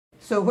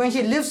So when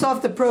she lifts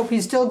off the probe,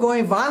 he's still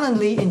going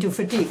violently into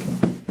fatigue.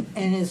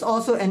 And it's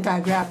also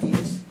anti-gravity.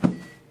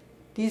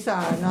 These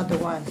are not the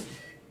ones.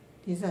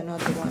 These are not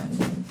the ones.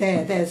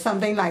 There's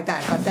something like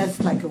that, but that's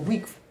like a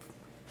weak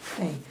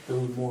thing. There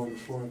was more in the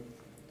front.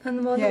 And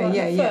the more Yeah.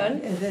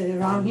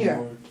 Around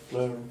here.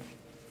 Lateral.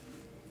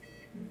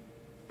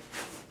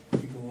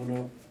 Keep going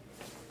up.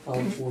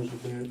 Out towards the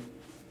bed.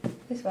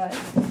 This way.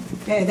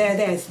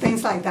 There's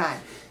things like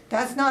that.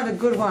 That's not a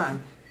good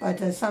one, but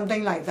there's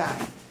something like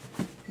that.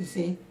 You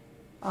see?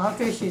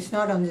 After she's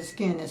not on the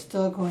skin, it's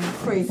still going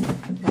crazy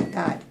like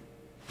that.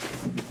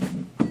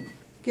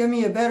 Give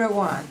me a better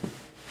one.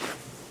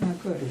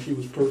 Not good. When she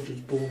was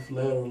purchased both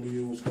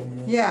laterally, it was coming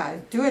up. Yeah,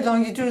 do it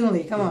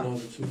longitudinally. Come on.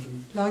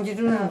 Longitudinally.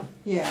 Longitudinal.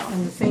 Yeah,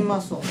 on the same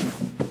muscle.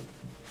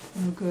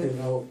 Oh, good.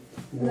 And out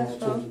more out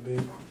towards the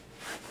bed.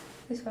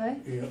 This way?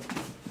 Yeah.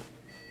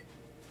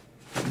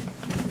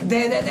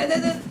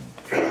 There.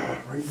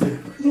 Right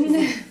there.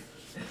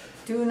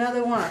 Do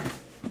another one.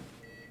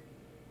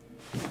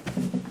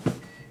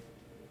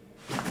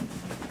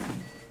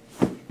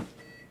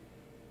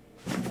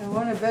 I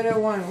want a better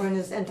one when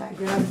it's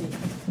anti-gravity.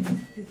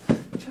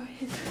 Try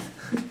it.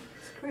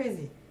 It's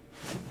crazy.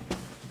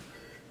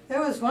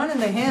 There was one in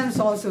the hams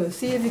also.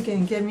 See if you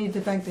can get me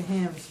to back the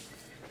hams.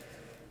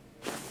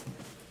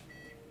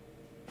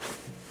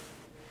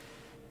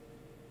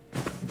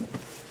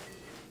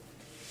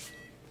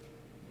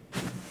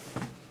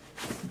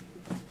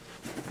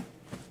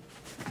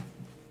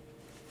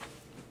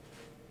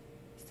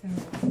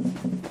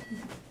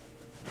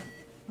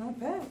 Not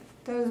bad.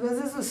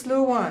 This is a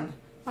slow one.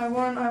 I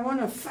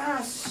want a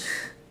fast.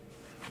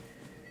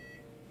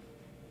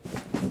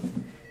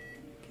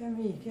 Get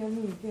me.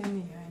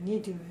 I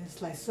need to.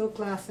 It's like so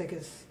classic.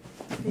 It's,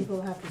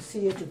 people have to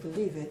see it to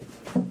believe it.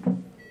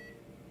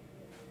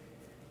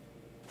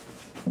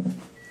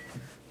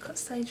 Got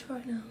stage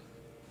right now.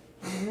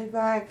 Bring it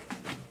back.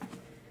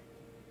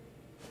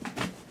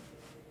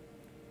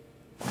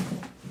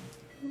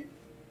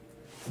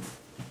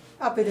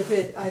 Up it a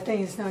bit. I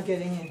think it's not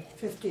getting in.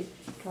 50.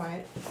 Try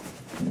it.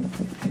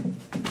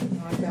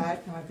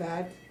 Not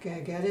bad.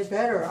 Get it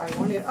better. I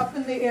want it up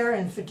in the air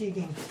and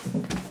fatiguing.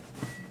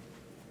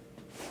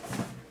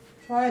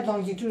 Try it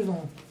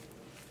longitudinal.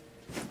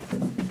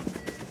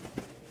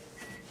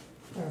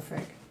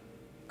 Perfect.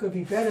 Could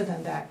be better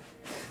than that.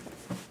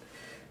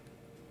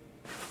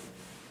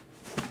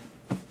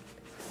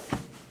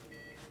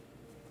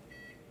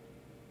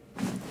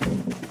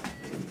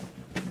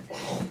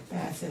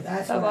 That's it.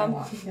 That's what I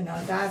want. You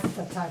know, that's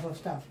the type of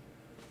stuff.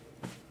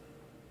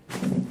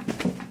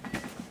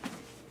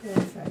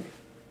 Perfect.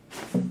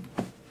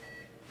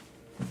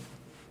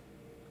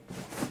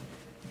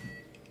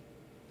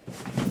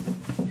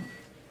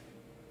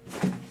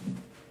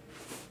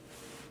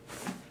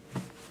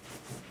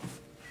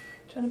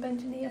 Trying to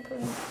bend your knee up a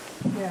little.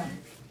 Yeah.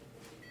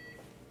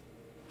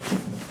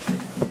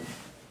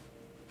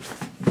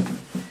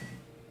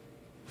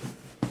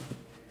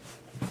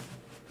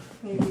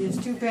 Maybe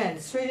it's too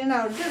bent. Straighten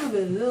out a little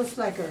bit, a little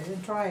slacker,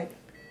 and try it.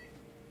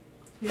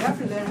 You have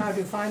to learn how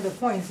to find the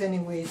points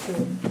anyway,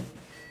 so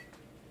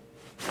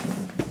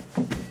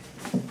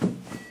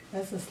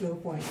that's a slow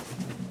point.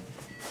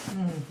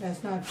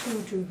 That's not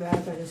too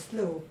bad, but it's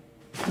slow.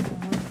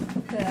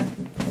 Yeah.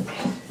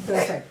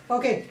 Perfect.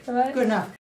 Okay, All right. good enough.